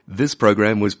This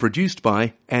program was produced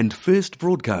by and first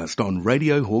broadcast on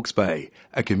Radio Hawke's Bay,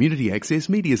 a community access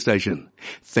media station.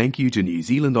 Thank you to New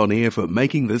Zealand On Air for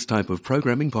making this type of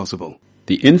programming possible.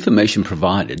 The information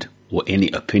provided or any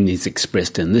opinions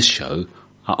expressed in this show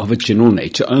are of a general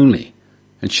nature only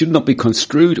and should not be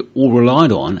construed or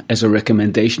relied on as a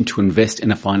recommendation to invest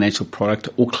in a financial product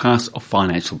or class of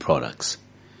financial products.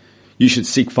 You should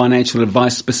seek financial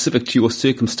advice specific to your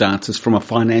circumstances from a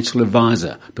financial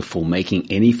advisor before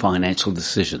making any financial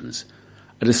decisions.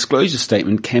 A disclosure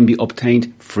statement can be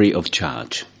obtained free of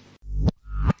charge.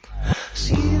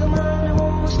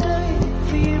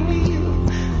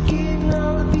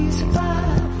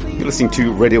 You're listening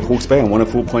to Radio Hawke's Bay on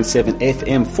 104.7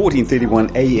 FM,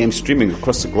 1431 AM, streaming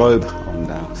across the globe on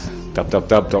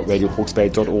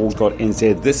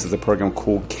www.radiohawksbay.org.nz. This is a program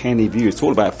called Canny View. It's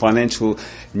all about financial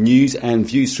news and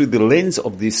views through the lens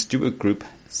of the Stewart group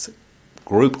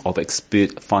of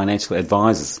expert financial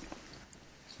advisors.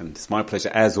 And it's my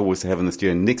pleasure, as always, to have in the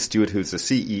studio Nick Stewart, who's the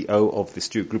CEO of the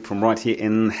Stewart Group from right here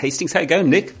in Hastings. How you going,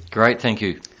 Nick? Great, thank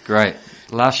you. Great.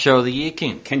 Last show of the year,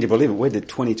 Ken. Can you believe it? Where did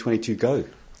 2022 go?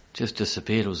 Just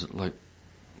disappeared. It was like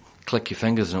click your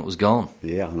fingers and it was gone.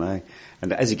 Yeah, I know.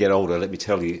 And as you get older, let me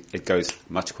tell you, it goes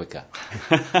much quicker.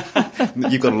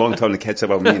 You've got a long time to catch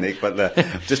up on me, Nick, but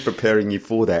just preparing you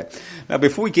for that. Now,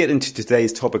 before we get into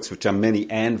today's topics, which are many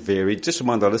and varied, just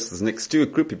remind our listeners, Nick,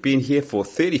 Stewart Group, you've been here for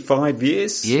 35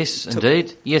 years? Yes,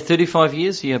 indeed. Yeah, 35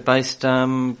 years. Yeah, based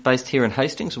here in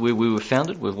Hastings, where we were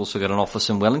founded. We've also got an office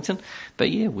in Wellington.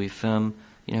 But yeah, we've,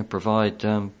 provide,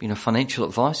 financial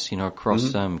advice,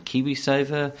 across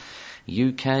KiwiSaver,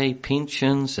 UK,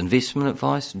 pensions, investment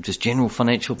advice, just general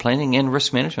financial planning and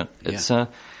risk management. It's a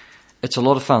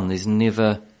lot of fun. There's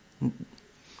never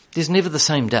the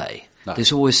same day. No.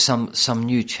 There's always some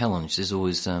new challenge. There's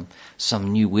always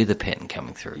some new weather pattern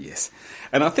coming through. Yes.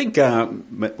 And I think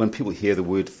when people hear the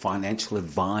word financial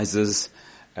advisors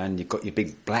and you've got your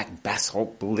big black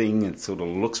basalt building, it sort of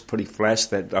looks pretty flash,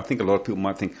 that I think a lot of people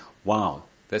might think, wow,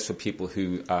 that's for people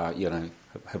who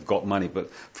have got money. But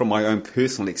from my own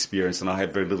personal experience, and I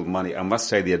have very little money, I must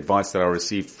say the advice that I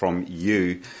received from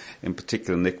you, in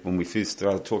particular, Nick, when we first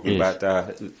started talking about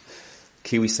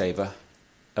KiwiSaver,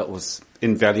 it was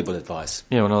invaluable advice.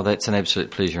 Yeah, well, no, that's an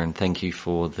absolute pleasure, and thank you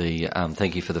for the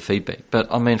feedback. But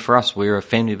I mean, for us, we're a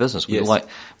family business. We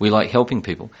like helping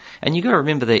people, and you got to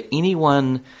remember that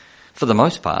anyone, for the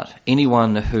most part,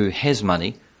 anyone who has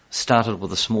money started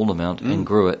with a small amount and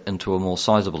grew it into a more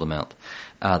sizable amount.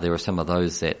 There are some of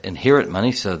those that inherit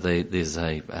money, so there's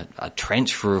a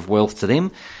transfer of wealth to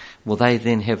them. Well, they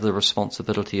then have the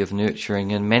responsibility of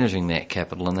nurturing and managing that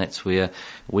capital, and that's where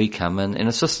we come in and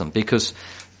assist them, because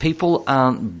people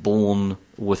aren't born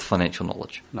with financial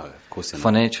knowledge. No, of course not.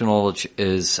 Financial knowledge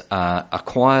is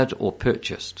acquired or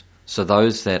purchased. So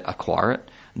those that acquire it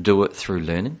do it through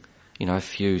learning. A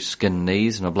few skin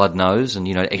knees and a blood nose and,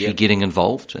 actually getting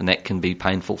involved, and that can be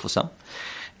painful for some.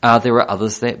 There are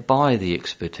others that buy the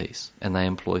expertise, and they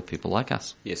employ people like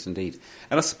us. Yes, indeed.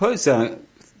 And I suppose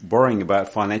worrying about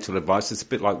financial advice is a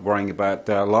bit like worrying about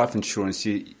life insurance.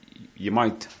 You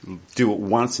might do it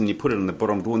once and you put it in the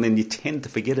bottom drawer and then you tend to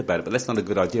forget about it, but that's not a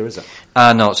good idea, is it?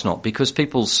 No, it's not, because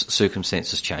people's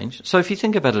circumstances change. So if you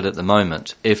think about it at the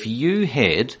moment, if you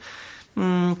had,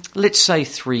 let's say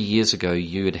 3 years ago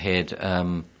you had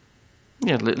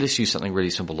let's use something really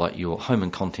simple like your home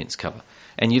and contents cover.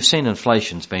 And you've seen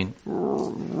inflation's been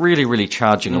really, really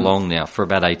charging along now for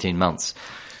about 18 months.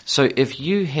 So if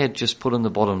you had just put in the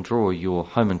bottom drawer your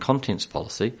home and contents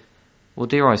policy, well,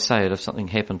 dare I say it, if something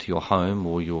happened to your home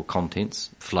or your contents,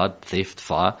 flood, theft,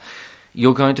 fire,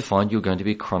 you're going to find you're going to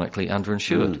be chronically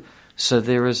underinsured. So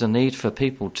there is a need for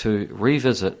people to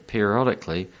revisit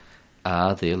periodically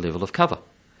their level of cover.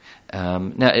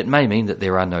 Now, it may mean that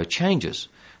there are no changes,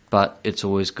 but it's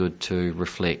always good to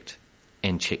reflect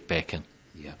and check back in.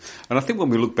 Yeah, and I think when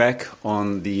we look back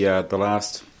on the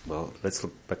last, let's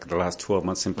look back at the last 12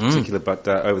 months in particular, but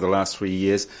over the last 3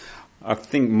 years, I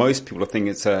think most people think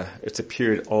it's a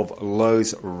period of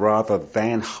lows rather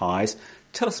than highs.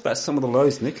 Tell us about some of the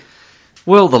lows, Nick.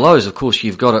 Well, the lows, of course,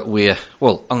 you've got it where,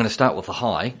 I'm going to start with the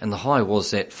high, and the high was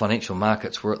that financial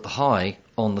markets were at the high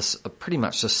on pretty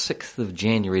much the 6th of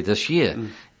January this year.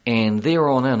 And there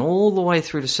on in, all the way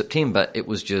through to September, it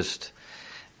was just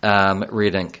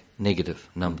red ink, negative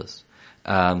numbers.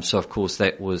 So, of course,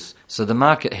 so the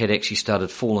market had actually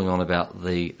started falling on about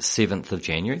the 7th of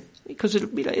January. Because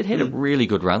it had a really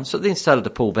good run, so it then started to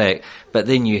pull back. But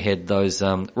then you had those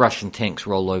Russian tanks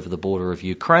roll over the border of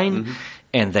Ukraine,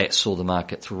 and that saw the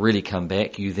markets really come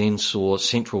back. You then saw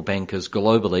central bankers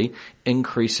globally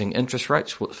increasing interest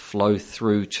rates, which flow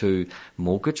through to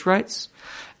mortgage rates.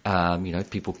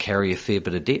 People carry a fair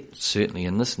bit of debt. Certainly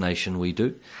in this nation we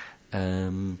do.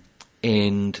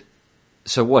 And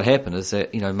so what happened is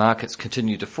that, markets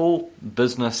continue to fall.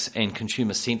 Business and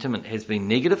consumer sentiment has been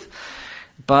negative.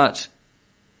 But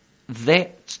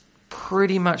that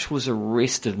pretty much was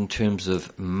arrested in terms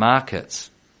of markets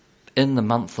in the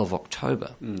month of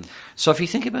October. So if you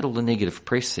think about all the negative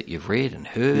press that you've read and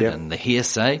heard and the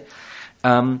hearsay,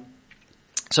 so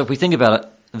if we think about it,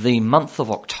 the month of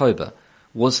October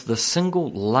was the single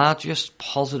largest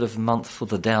positive month for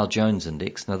the Dow Jones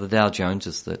Index. Now, the Dow Jones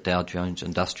is the Dow Jones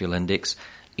Industrial Index,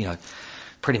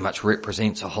 pretty much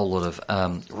represents a whole lot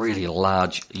of really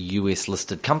large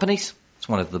US-listed companies. It's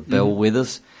one of the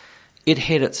bellwethers. It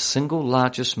had its single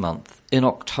largest month in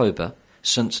October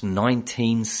since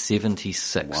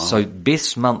 1976. Wow. So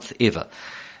best month ever.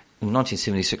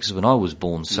 1976 is when I was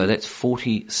born, so that's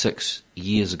 46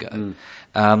 years ago.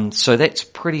 So that's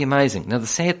pretty amazing. Now, the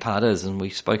sad part is, and we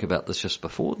spoke about this just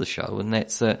before the show, and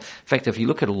that's in fact, if you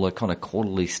look at all the kind of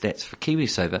quarterly stats for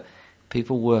KiwiSaver,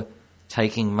 people were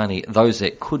taking money, those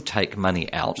that could take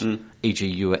money out, e.g.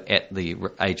 you were at the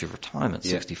age of retirement,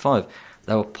 65,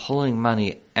 they were pulling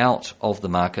money out of the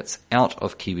markets, out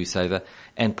of KiwiSaver,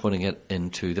 and putting it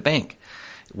into the bank.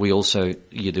 We also,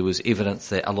 there was evidence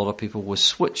that a lot of people were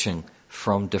switching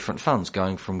from different funds,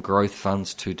 going from growth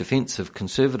funds to defensive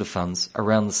conservative funds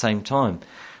around the same time.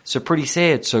 So pretty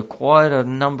sad. So quite a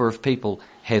number of people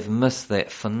have missed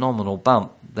that phenomenal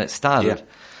bump that started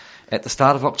at the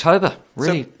start of October.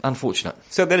 Really unfortunate.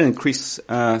 So that increase since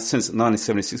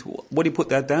 1976, what do you put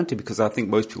that down to? Because I think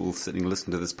most people sitting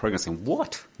listening to this program saying,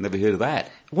 what? Never heard of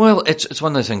that. Well, it's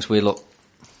one of those things where, look,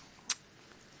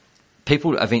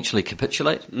 people eventually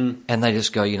capitulate and they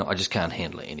just go, I just can't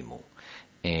handle it anymore.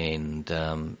 And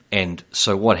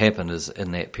so what happened is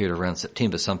in that period around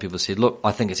September, some people said, look,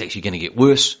 I think it's actually going to get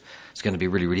worse. It's going to be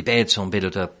really, really bad. So I'm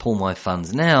better to pull my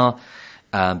funds now,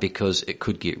 because it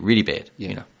could get really bad.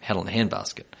 Hell in a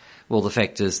handbasket. Well, the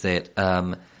fact is that,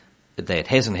 that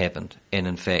hasn't happened. And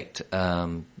in fact,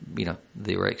 there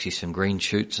were actually some green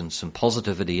shoots and some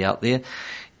positivity out there.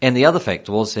 And the other fact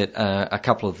was that a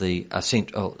couple of the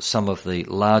some of the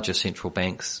larger central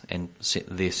banks and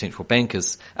their central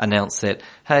bankers announced that,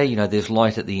 hey, there's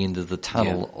light at the end of the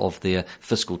tunnel of their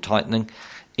fiscal tightening,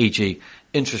 e.g.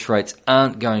 interest rates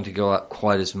aren't going to go up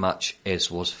quite as much as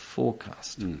was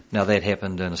forecast. Now, that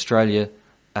happened in Australia,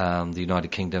 the United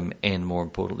Kingdom, and more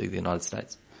importantly, the United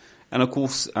States. And of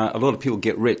course, a lot of people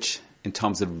get rich in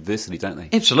times of adversity, don't they?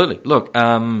 Absolutely. Look,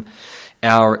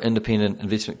 our Independent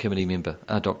Investment Committee member,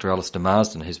 Dr. Alistair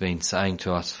Marsden, has been saying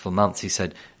to us for months, he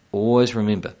said, always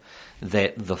remember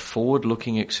that the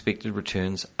forward-looking expected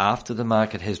returns after the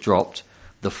market has dropped,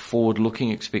 the forward-looking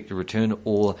expected return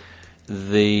or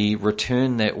the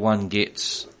return that one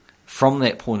gets from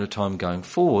that point of time going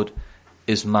forward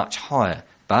is much higher,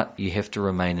 but you have to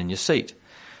remain in your seat.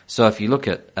 So if you look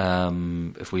at,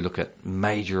 if we look at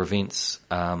major events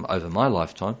over my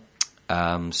lifetime,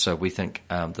 so we think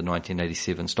the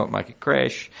 1987 stock market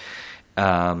crash,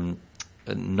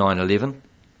 9/11,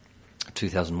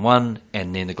 2001,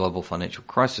 and then the global financial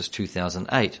crisis,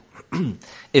 2008.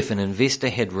 If an investor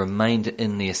had remained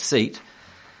in their seat,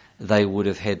 they would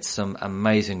have had some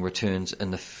amazing returns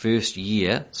in the first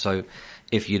year. So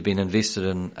if you'd been invested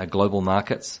in global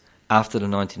markets after the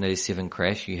 1987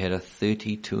 crash, you had a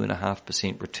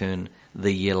 32.5% return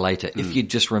the year later if you'd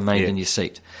just remained in your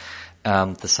seat.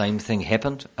 The same thing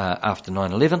happened after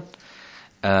 9/11.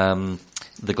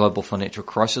 The global financial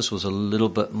crisis was a little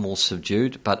bit more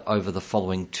subdued, but over the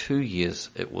following 2 years,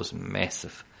 it was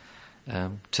massive.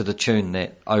 To the tune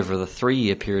that over the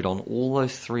 3-year period on all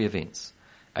those three events,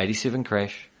 87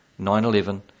 crash,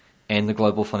 9/11, and the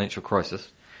global financial crisis,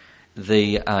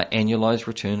 the annualized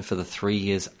return for the 3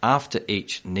 years after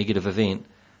each negative event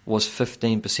was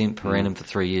 15% per annum for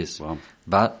 3 years. Wow.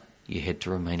 But you had to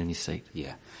remain in your seat.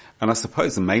 Yeah. And I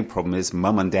suppose the main problem is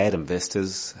mum and dad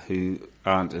investors who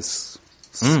aren't as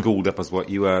schooled up as what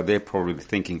you are. They're probably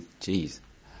thinking, geez,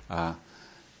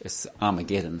 it's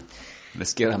Armageddon.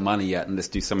 Let's get our money out and let's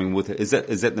do something with it. Is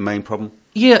that the main problem?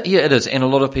 Yeah, it is. And a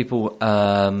lot of people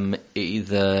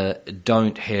either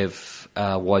don't have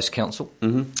wise counsel,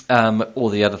 or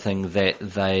the other thing that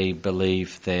they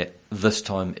believe that this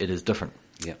time it is different.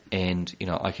 Yeah. And,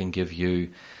 I can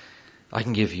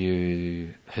give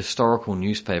you historical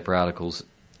newspaper articles.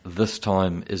 This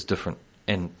time is different,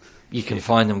 and you can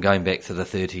find them going back to the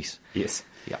 30s. Yes.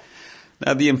 Yeah.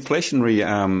 Now, the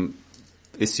inflationary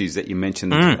issues that you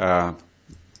mentioned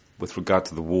with regard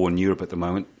to the war in Europe at the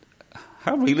moment,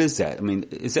 How real is that? I mean,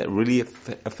 is that really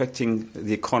affecting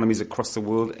the economies across the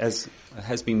world as it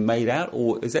has been made out,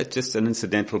 or is that just an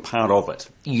incidental part of it?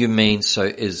 You mean, so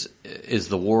is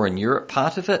the war in Europe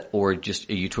part of it, or just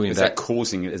are you talking Is about that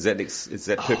causing it? Is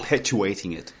that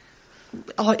perpetuating it?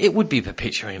 Oh, it would be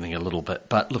perpetuating a little bit,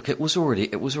 but look, it was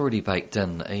already baked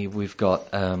in. We've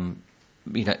got,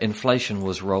 inflation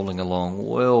was rolling along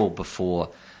well before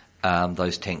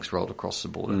those tanks rolled across the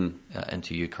border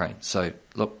into Ukraine. So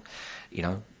look,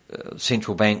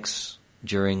 central banks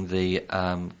during the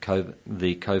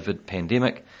COVID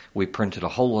pandemic, we printed a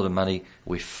whole lot of money,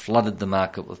 we flooded the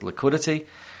market with liquidity,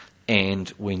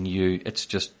 and it's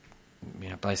just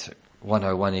basic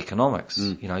 101 economics.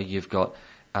 You've got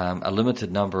a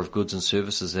limited number of goods and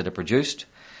services that are produced.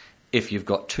 If you've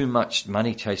got too much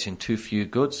money chasing too few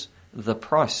goods, the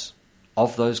price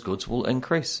of those goods will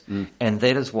increase. And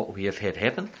that is what we have had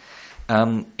happen.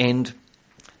 And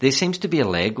there seems to be a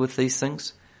lag with these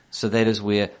things. So that is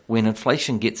where, when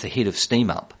inflation gets ahead of steam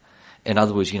up, in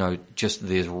other words, just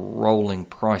there's rolling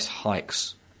price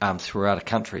hikes throughout a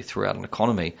country, throughout an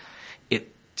economy,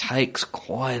 it takes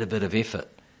quite a bit of effort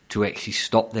to actually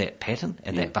stop that pattern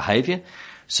and that behaviour.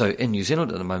 So in New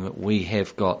Zealand at the moment, we've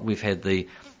had the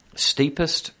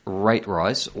steepest rate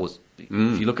rise, or if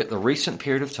you look at the recent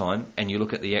period of time and you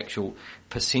look at the actual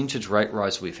percentage rate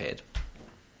rise we've had,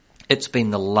 it's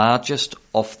been the largest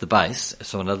off the base.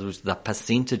 So in other words, the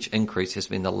percentage increase has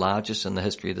been the largest in the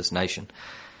history of this nation,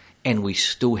 and we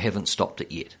still haven't stopped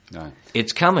it yet. No.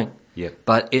 It's coming, Yep.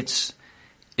 but it's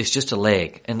just a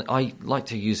lag. And I like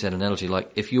to use that analogy,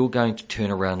 like if you're going to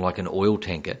turn around like an oil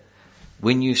tanker,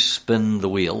 when you spin the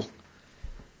wheel,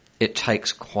 it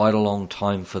takes quite a long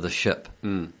time for the ship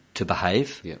to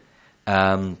behave. Yep.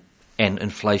 And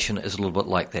inflation is a little bit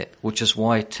like that, which is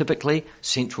why typically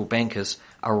central bankers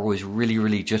are always really,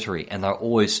 really jittery, and they're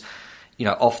always,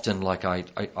 often like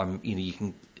you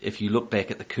can, if you look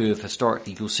back at the curve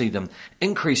historically, you'll see them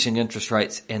increasing interest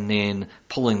rates and then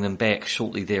pulling them back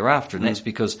shortly thereafter, and that's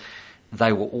because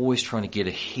they were always trying to get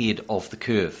ahead of the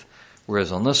curve.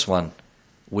 Whereas on this one,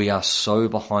 we are so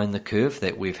behind the curve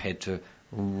that we've had to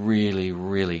really,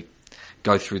 really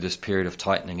go through this period of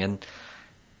tightening. And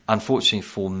unfortunately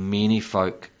for many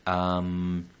folk,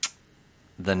 the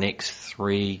next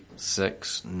 3,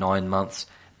 6, 9 months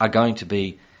are going to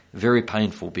be very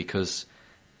painful, because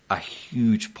a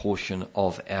huge portion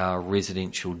of our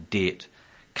residential debt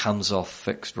comes off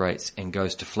fixed rates and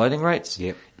goes to floating rates.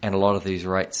 Yep. And a lot of these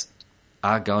rates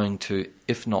are going to,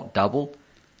 if not double,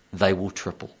 they will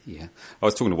triple. Yeah. I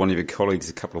was talking to one of your colleagues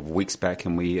a couple of weeks back,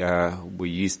 and we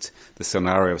used the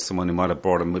scenario of someone who might have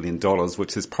borrowed $1 million,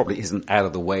 which probably isn't out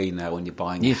of the way now when you're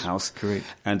buying a house. Correct.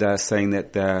 And saying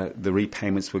that the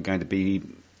repayments were going to be,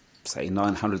 say,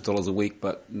 $900 a week,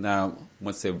 but now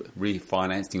once they're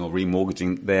refinancing or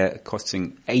remortgaging, they're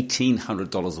costing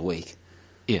 $1,800 a week.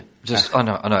 Yeah, I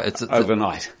know. It's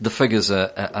overnight. The figures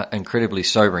are incredibly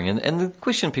sobering. And the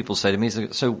question people say to me is,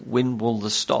 so when will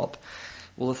this stop?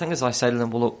 Well, the thing is, I say to them,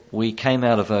 well, look, we came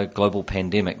out of a global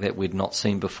pandemic that we'd not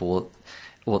seen before.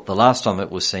 Well, the last time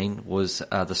it was seen was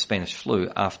the Spanish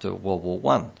flu after World War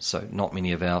I. So not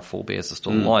many of our forebears are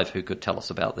still alive who could tell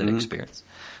us about that experience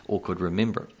or could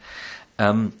remember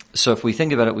it. So if we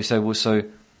think about it, we say, well, so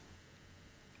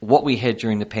what we had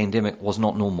during the pandemic was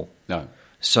not normal. No.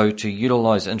 So to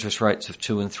utilise interest rates of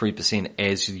 2 and 3%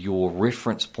 as your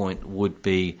reference point would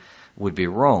be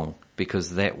wrong,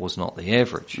 because that was not the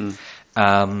average.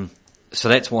 So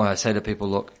that's why I say to people,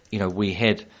 look,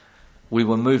 we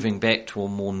were moving back to a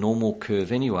more normal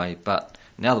curve anyway, but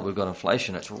now that we've got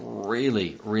inflation, it's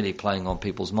really, really playing on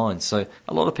people's minds. So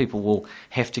a lot of people will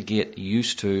have to get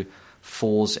used to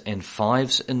 4s and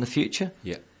 5s in the future.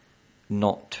 Yeah.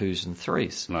 Not 2s and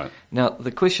 3s. No. Now,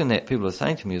 the question that people are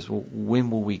saying to me is, well, when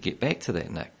will we get back to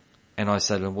that, Nick? And I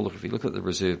say to them, well, look, if you look at the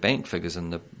Reserve Bank figures,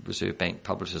 and the Reserve Bank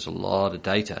publishes a lot of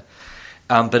data,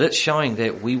 but it's showing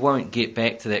that we won't get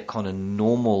back to that kind of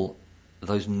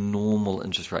those normal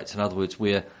interest rates. In other words,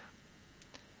 where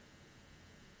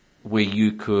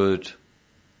you could,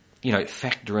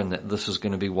 factor in that this is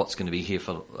going to be what's going to be here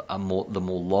for the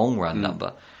more long run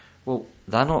number. Well,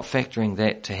 they're not factoring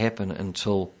that to happen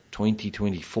until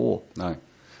 2024. No.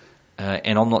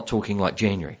 And I'm not talking like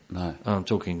January. No. I'm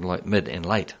talking like mid and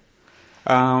late.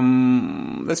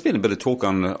 There's been a bit of talk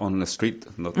on the street,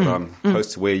 not that I'm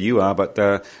close to where you are, but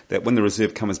that when the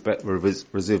Reserve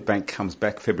Bank comes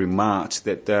back February, March,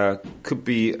 that could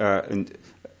be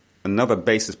another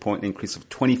basis point increase of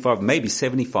 25, maybe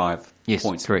 75 yes,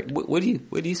 points. Correct. Where do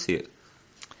you see it?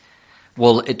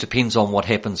 Well, it depends on what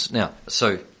happens now.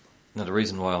 So Now, the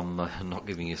reason why I'm not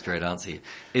giving you a straight answer here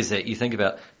is that you think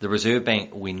about the Reserve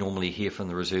Bank, we normally hear from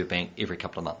the Reserve Bank every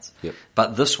couple of months. Yep.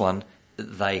 But this one,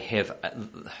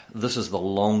 this is the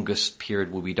longest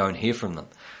period where we don't hear from them.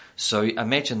 So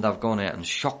imagine they've gone out and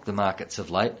shocked the markets of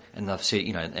late, and they've said,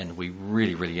 and we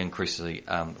really, really increase the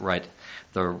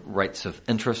rates of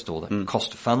interest or the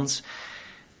cost of funds.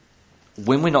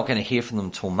 When we're not going to hear from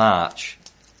them till March,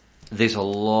 there's a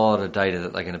lot of data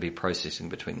that they're going to be processing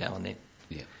between now and then.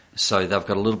 Yeah. So they've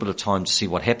got a little bit of time to see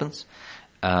what happens.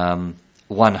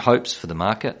 One hopes for the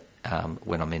market,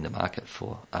 when I mean the market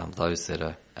for those that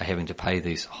are having to pay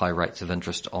these high rates of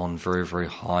interest on very, very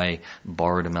high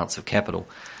borrowed amounts of capital,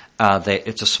 that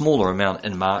it's a smaller amount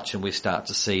in March and we start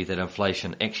to see that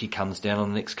inflation actually comes down in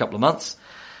the next couple of months.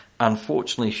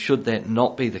 Unfortunately, should that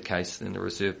not be the case, then the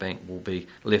Reserve Bank will be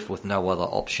left with no other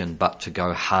option but to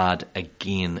go hard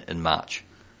again in March.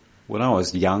 When I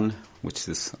was young, which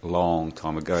is a long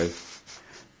time ago,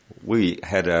 we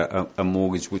had a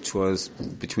mortgage which was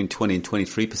between 20 and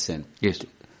 23%. Yes.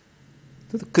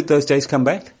 Could those days come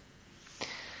back?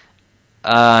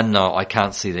 No, I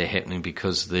can't see that happening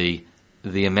because the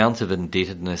amount of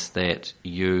indebtedness that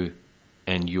you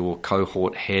and your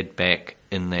cohort had back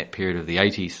in that period of the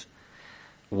 80s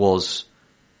was,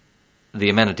 the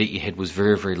amount of debt you had was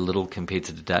very, very little compared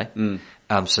to today.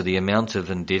 So the amount of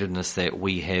indebtedness that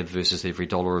we have versus every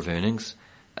dollar of earnings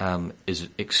is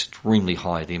extremely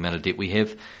high, the amount of debt we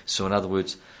have. So in other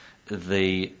words,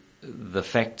 the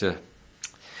factor,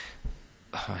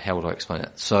 how would I explain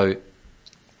it? So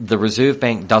the Reserve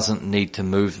Bank doesn't need to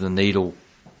move the needle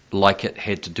like it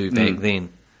had to do back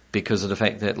then because of the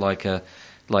fact that like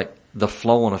the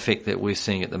flow-on effect that we're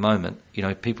seeing at the moment,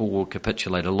 people will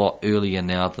capitulate a lot earlier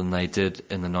now than they did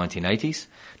in the 1980s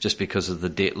just because of the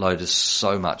debt load is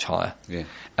so much higher. Yeah.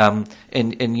 And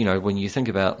when you think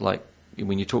about,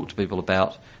 when you talk to people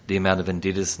about the amount of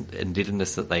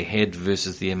indebtedness that they had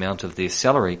versus the amount of their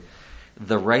salary,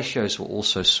 the ratios were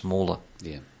also smaller.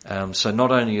 Yeah. So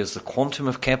not only is the quantum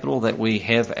of capital that we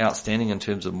have outstanding in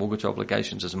terms of mortgage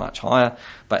obligations is much higher,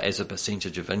 but as a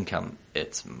percentage of income,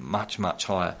 it's much, much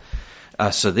higher.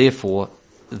 So therefore,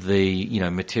 the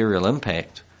material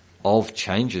impact of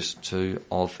changes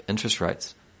of interest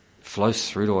rates flows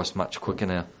through to us much quicker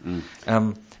now.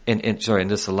 And this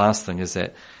is the last thing, is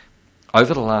that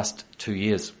over the last 2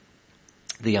 years,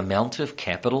 the amount of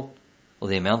capital or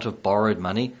the amount of borrowed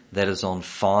money that is on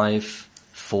 5,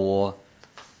 4,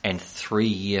 and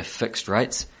 3-year fixed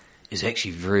rates is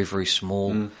actually very, very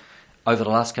small. Over the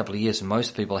last couple of years,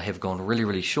 most people have gone really,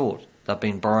 really short. They've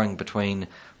been borrowing between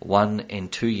 1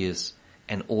 and 2 years,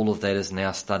 and all of that is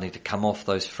now starting to come off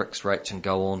those fixed rates and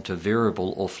go on to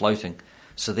variable or floating.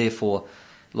 So therefore,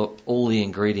 look, all the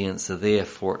ingredients are there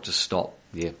for it to stop.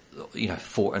 Yeah.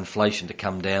 For inflation to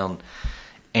come down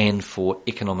and for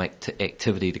economic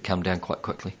activity to come down quite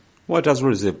quickly. Why does the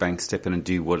Reserve Bank step in and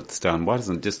do what it's done? Why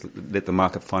doesn't it just let the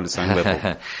market find its own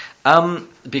level?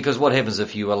 Because what happens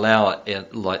if you allow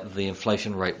it, the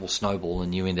inflation rate will snowball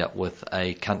and you end up with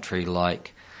a country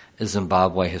like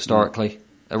Zimbabwe historically.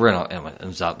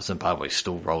 Zimbabwe's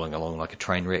still rolling along like a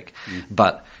train wreck,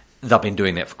 but they've been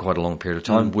doing that for quite a long period of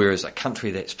time, whereas a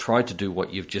country that's tried to do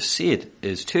what you've just said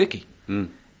is Turkey.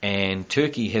 And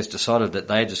Turkey has decided that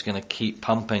they're just going to keep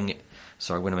pumping.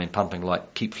 Sorry, when I mean pumping,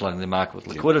 keep flooding the market with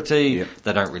liquidity. Yep.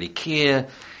 They don't really care.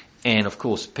 And of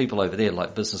course, people over there,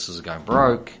 businesses are going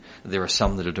broke. There are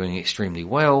some that are doing extremely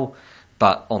well.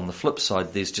 But on the flip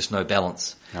side, there's just no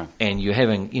balance. No. And you're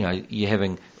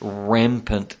having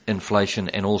rampant inflation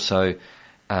and also,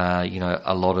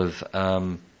 a lot of,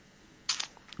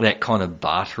 that kind of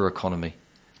barter economy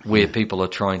where people are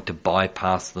trying to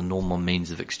bypass the normal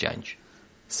means of exchange.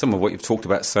 Some of what you've talked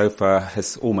about so far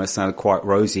has almost sounded quite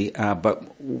rosy,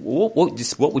 but what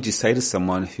would you say to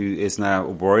someone who is now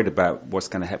worried about what's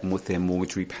going to happen with their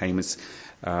mortgage repayments,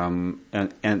 and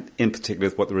in particular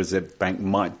what the Reserve Bank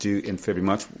might do in February,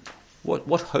 March?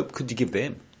 What hope could you give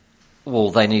them?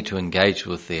 Well, they need to engage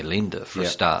with their lender for a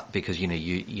start, because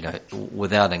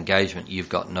without engagement, you've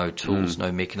got no tools,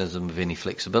 no mechanism of any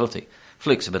flexibility.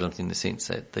 Flexibility in the sense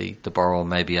that the borrower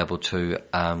may be able to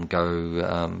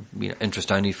go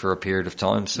interest only for a period of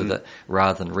time, so that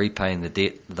rather than repaying the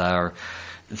debt, they're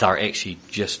actually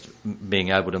just being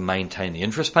able to maintain the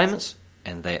interest payments,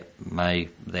 and that may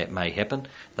happen.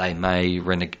 They may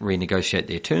renegotiate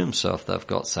their terms. So if they've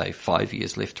got, say, 5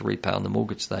 years left to repay on the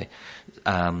mortgage, they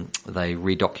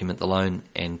redocument the loan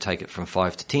and take it from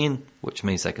 5 to 10, which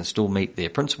means they can still meet their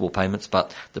principal payments,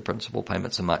 but the principal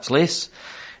payments are much less.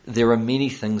 There are many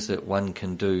things that one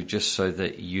can do just so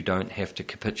that you don't have to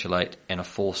capitulate and are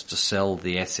forced to sell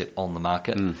the asset on the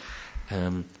market.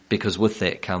 because with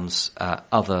that comes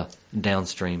other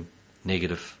downstream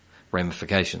negative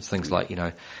ramifications, things like,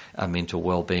 mental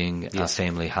well-being,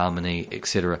 family harmony,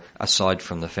 etc., aside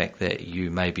from the fact that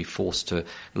you may be forced to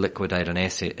liquidate an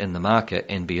asset in the market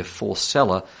and be a forced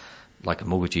seller, like a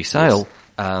mortgagee sale,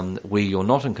 where you're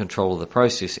not in control of the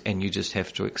process and you just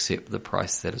have to accept the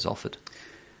price that is offered.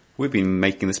 We've been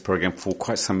making this program for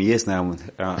quite some years now,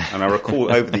 and I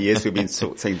recall over the years we've been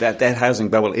sort of saying that housing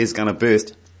bubble is going to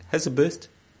burst. Has it burst?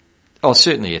 Oh,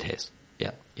 certainly it has.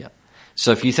 Yeah.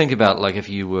 So if you think about, like, if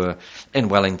you were in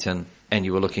Wellington and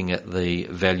you were looking at the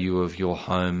value of your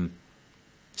home,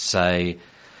 say,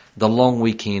 the long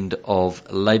weekend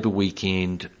of Labour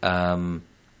weekend,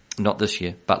 not this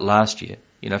year, but last year,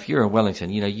 if you're in Wellington,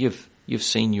 you've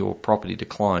seen your property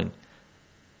decline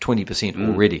 20%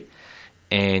 already.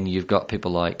 And you've got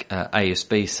people like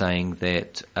ASB saying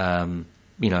that,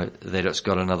 that it's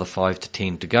got another 5 to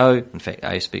 10 to go. In fact,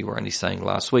 ASB were only saying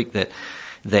last week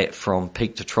that from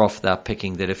peak to trough, they're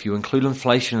picking that if you include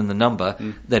inflation in the number,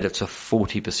 that it's a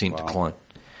 40% decline.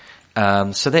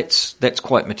 So that's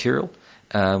quite material.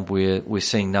 We're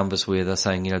seeing numbers where they're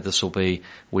saying,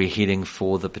 we're heading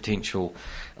for the potential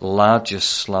largest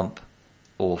slump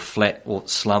or flat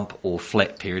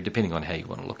period, depending on how you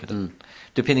want to look at it.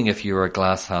 Depending if you're a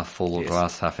glass half full or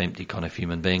glass half empty kind of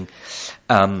human being.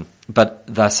 But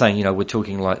they're saying, we're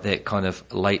talking like that kind of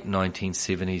late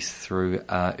 1970s through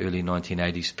early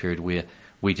 1980s period where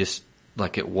we just,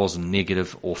 like, it was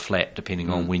negative or flat depending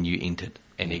on when you entered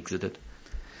and exited.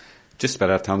 Just about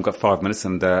out of time. We've got 5 minutes,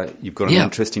 and you've got an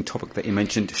interesting topic that you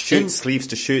mentioned, sleeves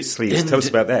to shirt sleeves. Tell us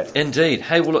about that. Indeed.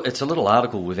 Hey, well, look, it's a little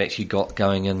article we've actually got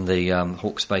going in the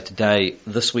Hawke's Bay Today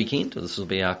this weekend. This will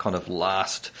be our kind of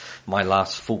my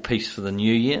last full piece for the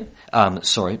new year.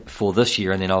 For this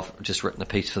year, and then I've just written a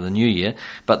piece for the new year.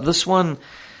 But this one,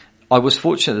 I was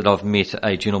fortunate that I've met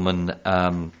a gentleman,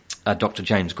 Dr.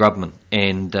 James Grubman,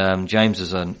 and James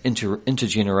is an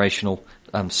intergenerational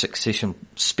succession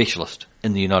specialist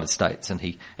in the United States, and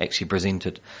he actually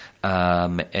presented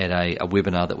at a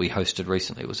webinar that we hosted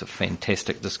recently. It was a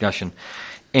fantastic discussion,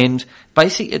 and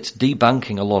basically it's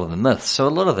debunking a lot of the myths. So a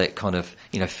lot of that kind of,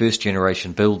 first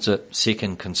generation builds it,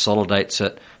 second consolidates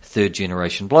it, third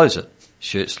generation blows it.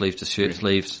 Shirt sleeves to shirt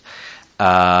sleeves,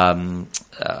 clogs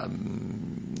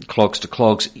to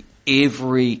clogs.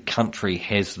 Every country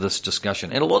has this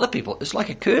discussion, and a lot of people, it's like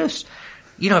a curse.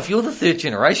 If you're the third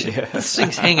generation, this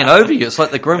thing's hanging over you. It's like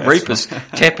the Grim Reaper's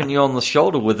tapping you on the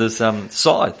shoulder with his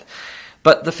scythe.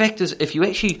 But the fact is, if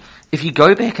you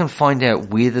go back and find out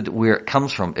where it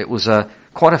comes from, it was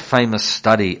quite a famous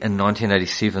study in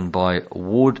 1987 by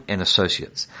Ward and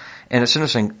Associates. And it's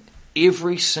interesting,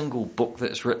 every single book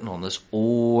that's written on this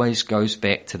always goes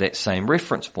back to that same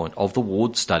reference point of the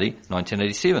Ward study,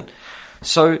 1987.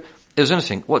 So it was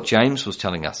interesting what James was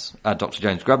telling us, Dr.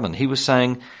 James Grubman. He was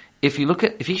saying, if you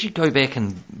should go back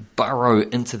and burrow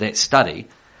into that study,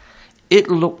 it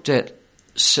looked the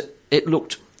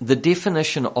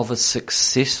definition of a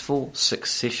successful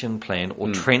succession plan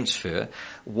or transfer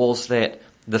was that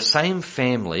the same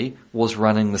family was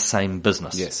running the same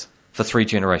business for 3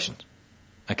 generations.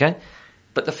 Okay?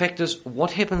 But the fact is,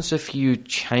 what happens if you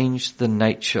change the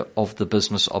nature of the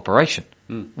business operation?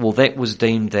 Well, that was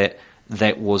deemed that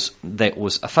was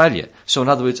a failure. So in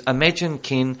other words, imagine,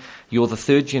 Ken, you're the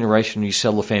third generation, you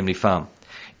sell the family farm,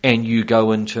 and you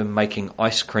go into making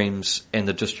ice creams and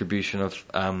the distribution of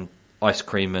ice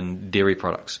cream and dairy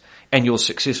products, and you're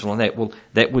successful in that. Well,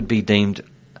 that would be deemed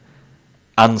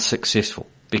unsuccessful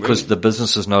because the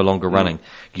business is no longer running.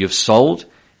 You've sold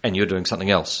and you're doing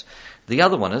something else. The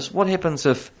other one is, what happens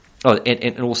if,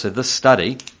 and also this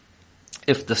study,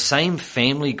 if the same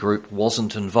family group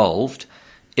wasn't involved,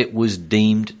 it was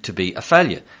deemed to be a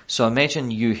failure. So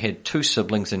imagine you had 2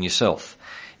 siblings and yourself,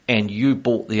 and you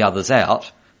bought the others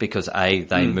out because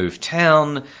they moved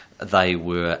town, they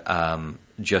were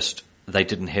they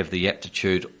didn't have the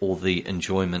aptitude or the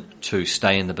enjoyment to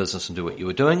stay in the business and do what you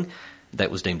were doing.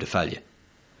 That was deemed a failure.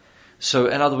 So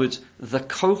in other words, the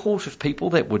cohort of people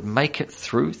that would make it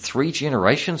through 3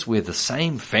 generations where the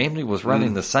same family was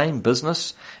running the same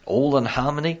business, all in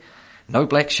harmony, no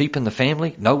black sheep in the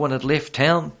family, no one had left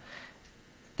town.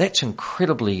 That's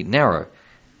incredibly narrow.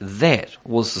 That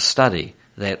was the study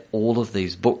that all of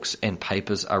these books and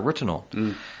papers are written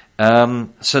on.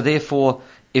 So therefore,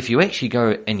 if you actually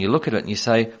go and you look at it and you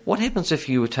say, what happens if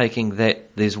you were taking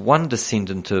that, there's one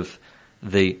descendant of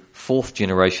the 4th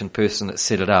generation person that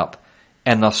set it up,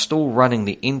 and they're still running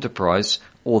the enterprise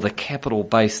or the capital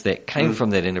base that came from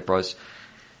that enterprise,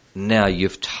 now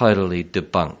you've totally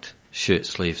debunked shirt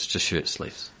sleeves to shirt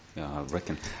sleeves. Yeah, I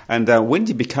reckon. And when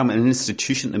do you become an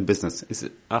institution in business? Is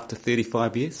it after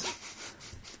 35 years?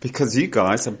 Because you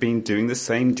guys have been doing the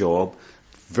same job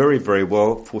very, very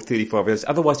well for 35 years.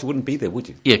 Otherwise, you wouldn't be there, would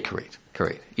you? Yeah, correct.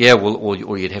 Yeah, well,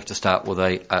 or you'd have to start with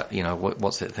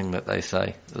what's that thing that they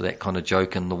say? That kind of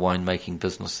joke in the winemaking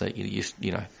business that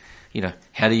you know,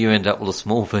 how do you end up with a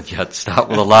small vineyard? Start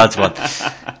with a large one.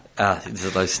 These are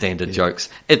those standard jokes.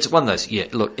 It's one of those. Yeah,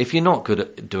 look, if you're not good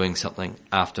at doing something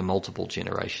after multiple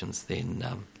generations, then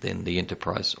the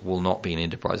enterprise will not be an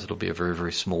enterprise. It'll be a very,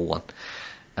 very small one.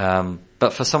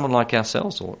 But for someone like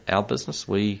ourselves or our business,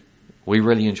 we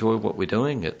really enjoy what we're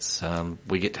doing. It's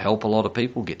we get to help a lot of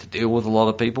people, get to deal with a lot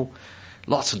of people,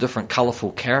 lots of different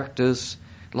colourful characters,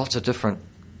 lots of different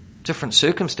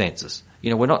circumstances. You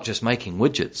know, we're not just making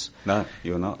widgets. No,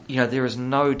 you're not. You know, there is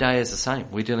no day as the same.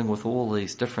 We're dealing with all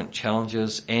these different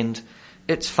challenges, and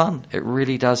it's fun. It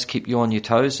really does keep you on your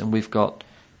toes, and we've got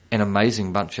an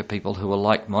amazing bunch of people who are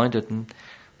like-minded, and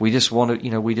we just want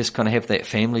to, we just kind of have that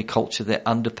family culture that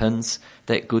underpins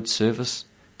that good service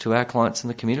to our clients in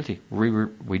the community.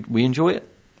 We enjoy it.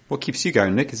 What keeps you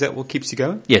going, Nick? Is that what keeps you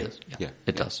going? Yeah,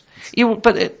 it does. Yeah, well,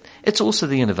 but it's also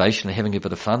the innovation and having a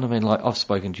bit of fun. I mean, like I've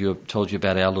spoken to you, told you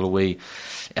about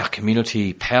our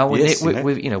community power network.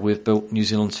 We've built New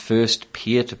Zealand's first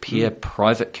peer-to-peer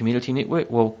private community network.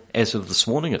 Well, as of this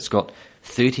morning, it's got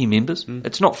 30 members.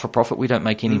 It's not for profit. We don't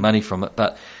make any money from it,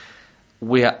 but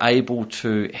we are able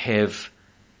to have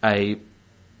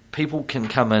people can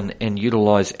come in and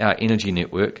utilise our energy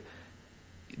network.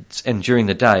 And during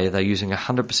the day, they're using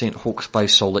 100% Hawke's Bay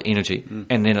solar energy,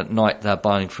 and then at night they're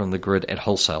buying from the grid at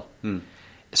wholesale.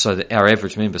 So that our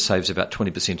average member saves about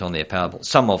 20% on their power bill.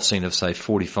 Some I've seen have saved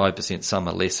 45%, some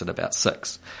are less at about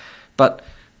 6%. But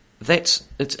it's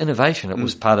innovation. It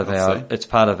was part of our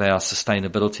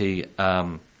sustainability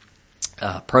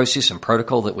process and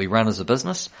protocol that we run as a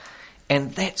business,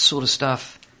 and that sort of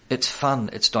stuff. It's fun.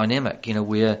 It's dynamic.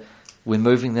 We're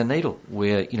moving the needle.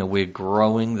 We're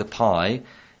growing the pie.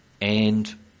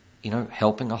 And,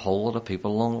 helping a whole lot of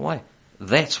people along the way.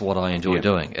 That's what I enjoy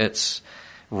doing. It's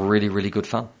really, really good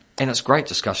fun. And it's great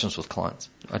discussions with clients.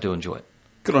 I do enjoy it.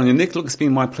 Good on you, Nick. Look, it's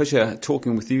been my pleasure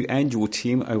talking with you and your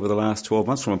team over the last 12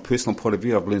 months. From a personal point of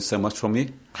view, I've learned so much from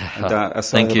you. And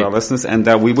Thank you. Our listeners. And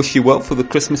we wish you well for the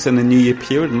Christmas and the New Year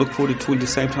period, and look forward to talking to you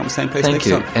same time, same place next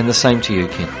time. Thank you. And the same to you,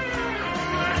 Ken.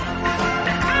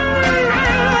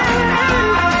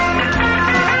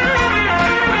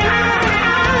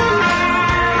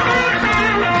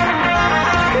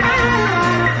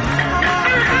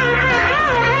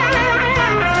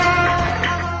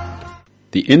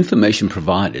 The information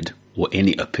provided, or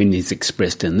any opinions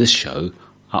expressed in this show,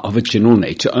 are of a general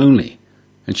nature only,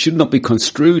 and should not be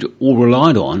construed or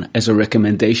relied on as a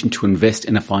recommendation to invest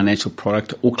in a financial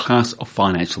product or class of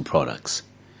financial products.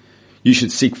 You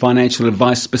should seek financial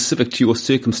advice specific to your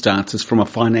circumstances from a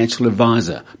financial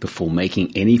advisor before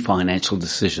making any financial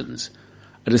decisions.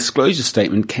 A disclosure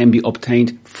statement can be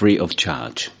obtained free of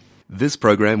charge. This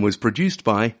program was produced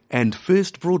by and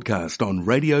first broadcast on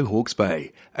Radio Hawke's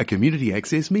Bay, a community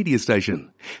access media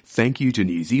station. Thank you to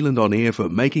New Zealand On Air for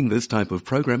making this type of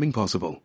programming possible.